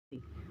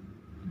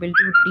We'll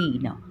do D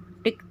now.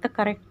 Tick the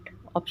correct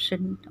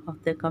option of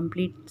the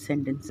complete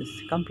sentences.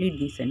 Complete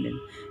the sentence.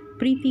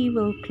 Preeti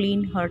will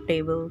clean her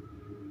table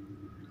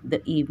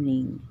the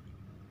evening.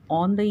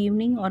 On the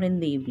evening or in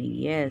the evening?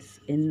 Yes,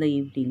 in the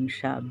evening.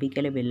 Sha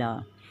bikale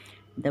bela.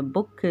 The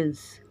book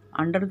is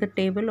under the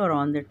table or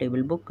on the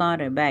table. Book कहाँ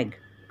है? Bag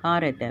कहाँ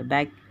रहता है?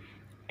 Bag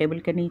table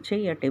के नीचे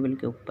या table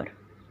के ऊपर?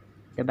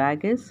 The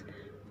bag is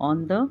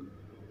on the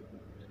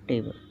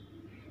table.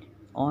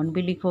 On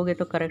भी लिखोगे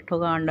तो करेक्ट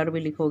होगा, अंडर भी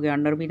लिखोगे,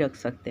 अंडर भी रख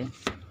सकते हैं,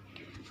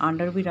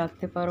 अंडर भी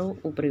रखते पारो,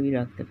 ऊपर भी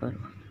रखते पारो.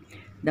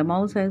 The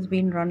mouse has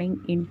been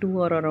running in to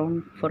और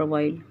around for a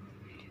while.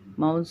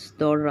 Mouse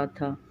दौड़ रहा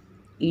था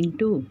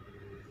इनटू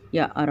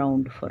या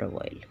around for a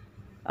while.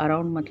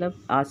 Around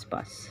मतलब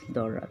आसपास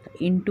दौड़ रहा था,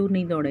 इनटू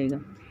नहीं दौड़ेगा,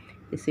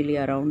 इसीलिए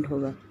अराउंड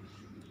होगा.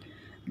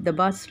 द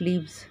बस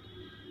लीव्स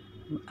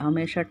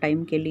हमेशा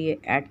टाइम के लिए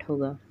एट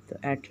होगा,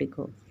 तो एट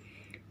लिखो.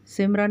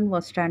 सिमरन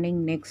वॉज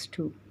स्टैंडिंग नेक्स्ट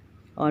टू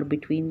और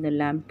between the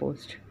lamp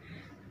post.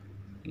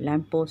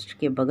 Lamp post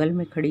के बगल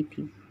में खड़ी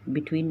थी,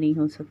 बिटवीन नहीं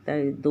हो सकता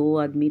है, दो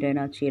आदमी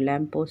रहना चाहिए.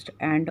 लैम्प पोस्ट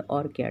एंड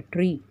और क्या,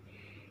 ट्री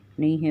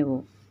नहीं है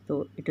वो,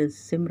 तो it is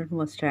Simran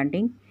was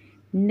standing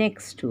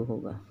next to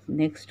होगा,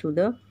 next to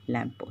the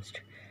lamp post.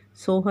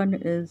 Sohan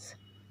is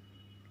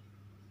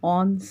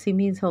on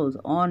Simi's house.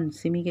 On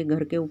Simi के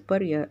घर के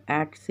ऊपर या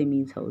एट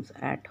सिमीज हाउस,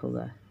 एट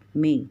होगा.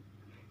 मे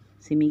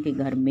सिमी के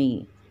घर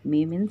में,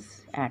 मे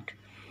means eight.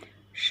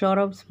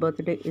 सौरभ's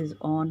birthday is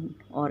on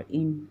और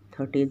इन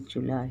 30th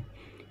जुलाई.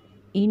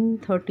 इन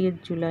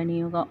 30th जुलाई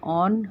नहीं होगा,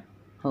 ऑन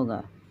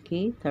होगा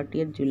कि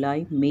 30th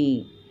जुलाई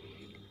में,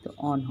 तो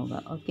ऑन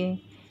होगा. Okay.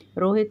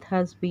 Rohit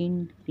has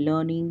been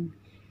learning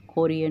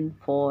Korean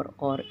for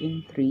और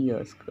इन 3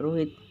 years.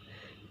 रोहित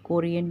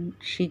कोरियन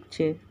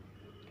শিখছে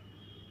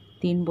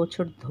 3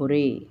 বছর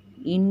ধরে.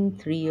 in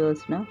 3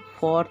 years না,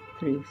 for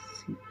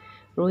 3.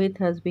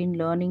 Rohit has been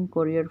learning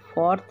Korean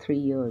for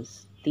 3 years.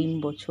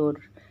 3 বছর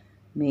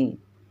में.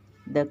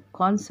 The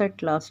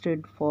concert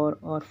lasted for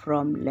or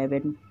from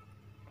 11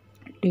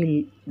 till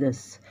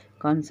this.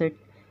 Concert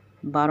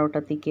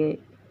 12টা থেকে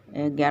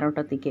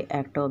 11টা থেকে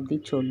 1টা অবধি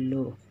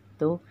চললো,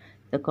 তো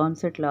the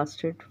concert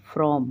lasted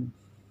from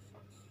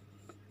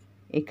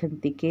এখান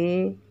থেকে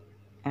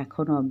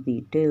এখন অবধি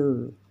till,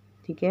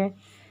 ঠিক है.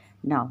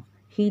 Now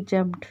he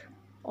jumped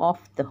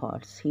off the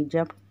horse. He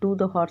jumped to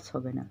the horse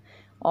হবে না,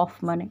 off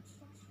মানে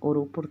ওর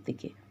উপর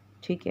থেকে,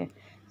 ঠিক है.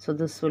 So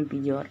this will be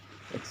your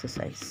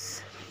exercise.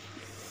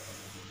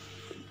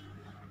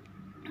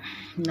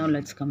 Now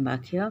let's come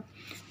back here.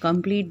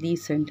 Complete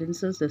these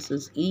sentences. This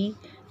is E.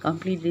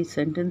 Complete these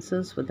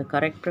sentences with the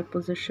correct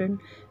preposition.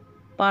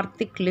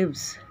 Parthik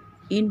lives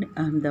in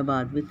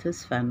Ahmedabad with his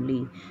family.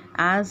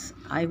 As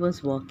I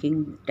was walking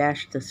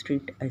dash the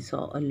street, I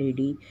saw a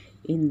lady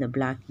in the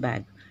black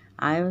bag.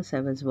 I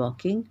was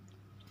walking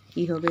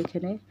কি হবে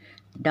এখানে,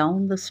 down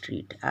the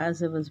street. As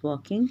I was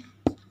walking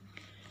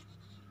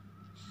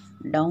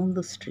down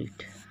the street.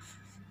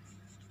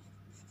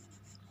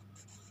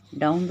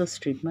 down the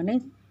street মানে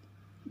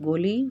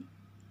गोली,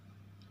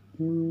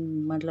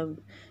 मतलब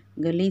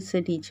गली से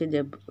नीचे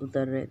जब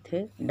उतर रहे थे,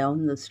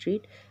 down the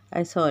street,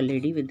 I saw a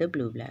lady with the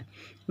blue black.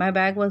 My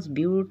bag was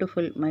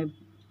beautiful.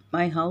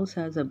 My house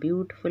has a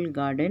beautiful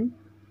garden.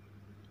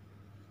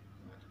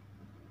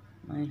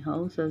 My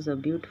house has a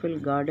beautiful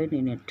garden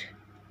in it.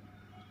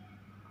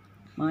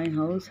 My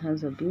house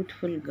has a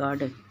beautiful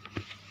garden.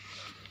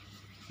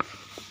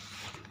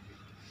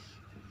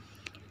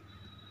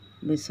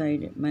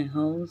 beside it. My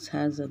house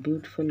has a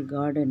beautiful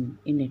garden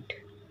in it.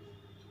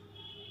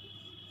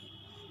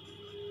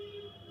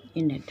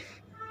 In it.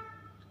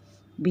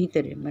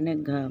 भीतर मैंने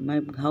my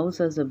house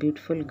has a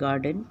beautiful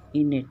garden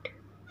in it.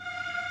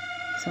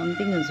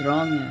 Something is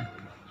wrong here.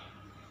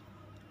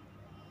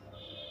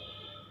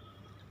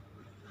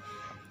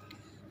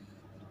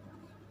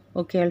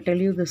 Okay, I'll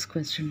tell you this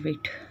question.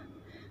 Wait.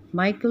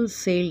 Michael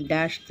sailed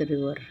dash the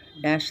river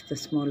dash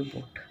the small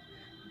boat.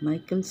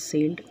 Michael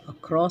sailed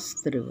across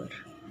the river.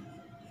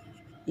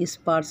 इस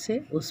पार से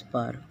उस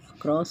पार,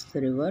 across the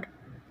river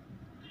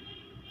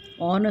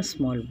on a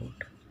small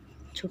boat.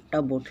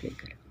 छोटा boat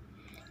लेकर.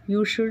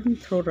 You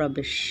shouldn't throw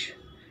rubbish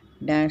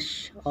dash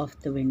off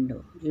the window.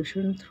 You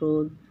shouldn't throw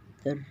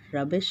the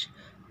rubbish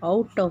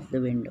out of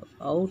the window.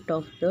 Out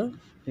of the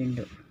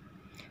window.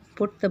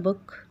 Put the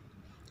book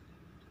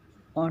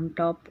on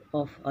top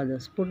of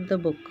others. Put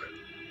the book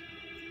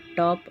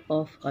top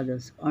of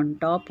others. On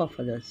top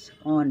of others.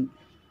 On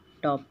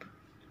top,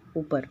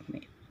 ऊपर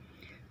में.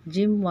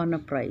 Jim won a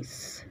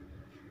prize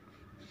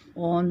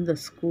on the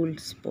school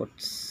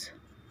sports.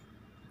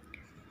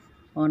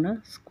 On a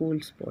school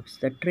sports.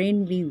 The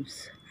train leaves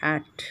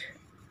at.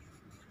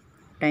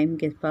 Time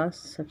के पास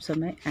सब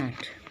समय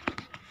at.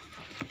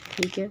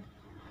 ठीक है.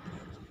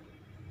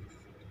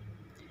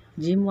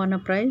 Jim won a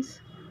prize.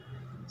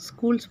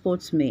 School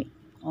sports में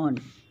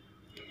on.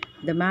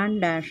 The man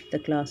dashed the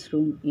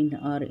classroom in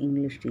our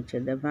English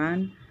teacher. The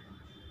man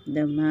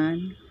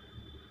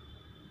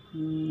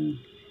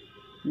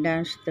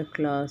dashed the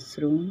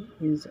classroom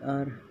is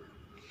our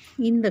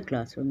in the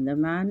classroom, the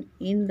man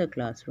in the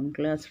classroom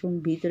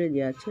ভিতরে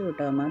যে আছে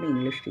ওটা আমার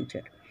English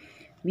teacher.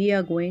 We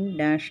are going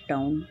dash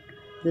town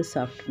this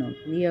afternoon.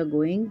 We are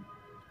going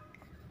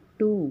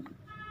to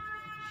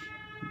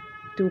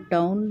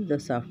town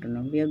this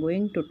afternoon. We are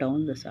going to town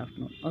this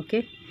afternoon.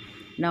 Okay.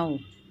 Now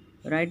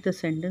write the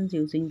sentence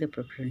using the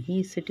preposition. He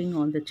is sitting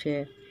on the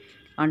chair.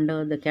 Under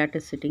the cat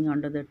is sitting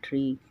under the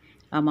tree.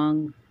 Among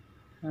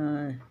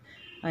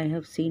I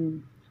have seen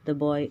the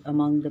boy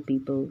among the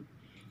people.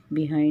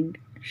 Behind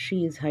she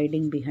is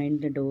hiding behind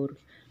the door.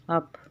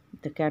 Up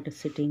the cat is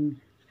sitting.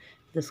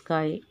 The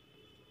sky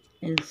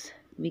is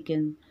we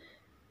can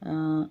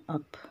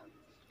up.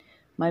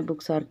 My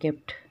books are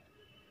kept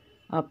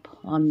up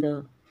on the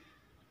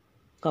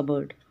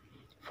cupboard.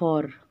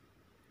 For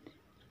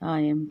I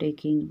am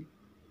taking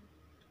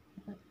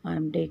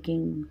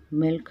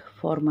milk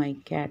for my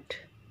cat.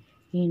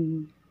 In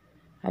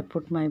I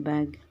put my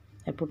bag.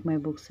 I put my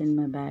books in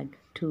my bag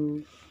too.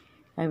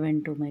 I went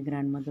to my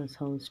grandmother's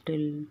house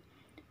till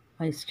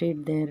I stayed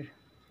there.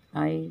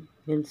 I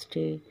will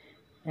stay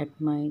at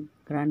my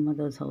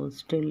grandmother's house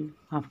till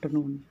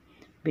afternoon.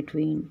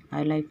 Between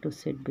I like to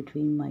sit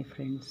between my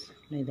friends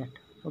like that.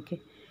 Okay,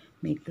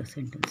 make the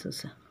sentences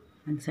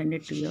and send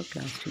it to your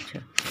class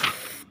teacher.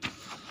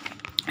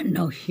 And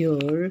now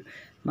here,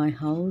 my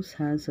house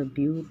has a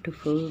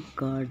beautiful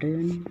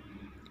garden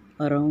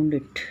around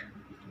it.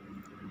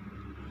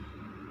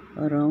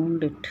 Around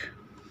it,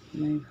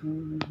 my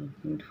house has a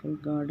beautiful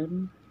garden.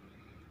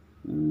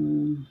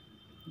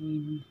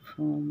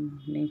 From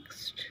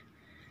next,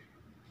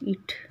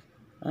 it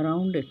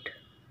around it.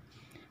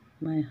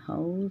 My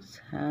house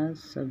has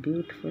a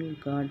beautiful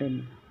garden.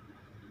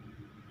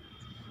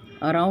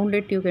 Around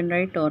it, you can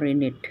write or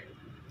in it.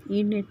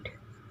 In it.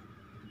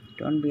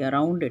 Don't be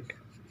around it.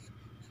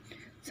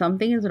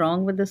 Something is wrong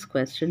with this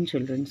question,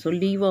 children. So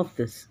leave off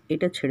this.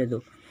 এটা ছেড়ে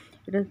দাও.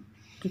 এটা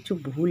কিছু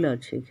ভুল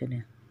আছে এখানে.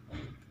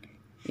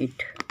 It.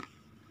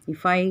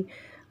 If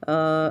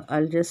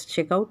I'll just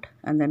check out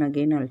and then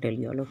again I'll tell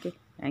you all. Okay.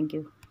 Thank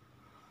you.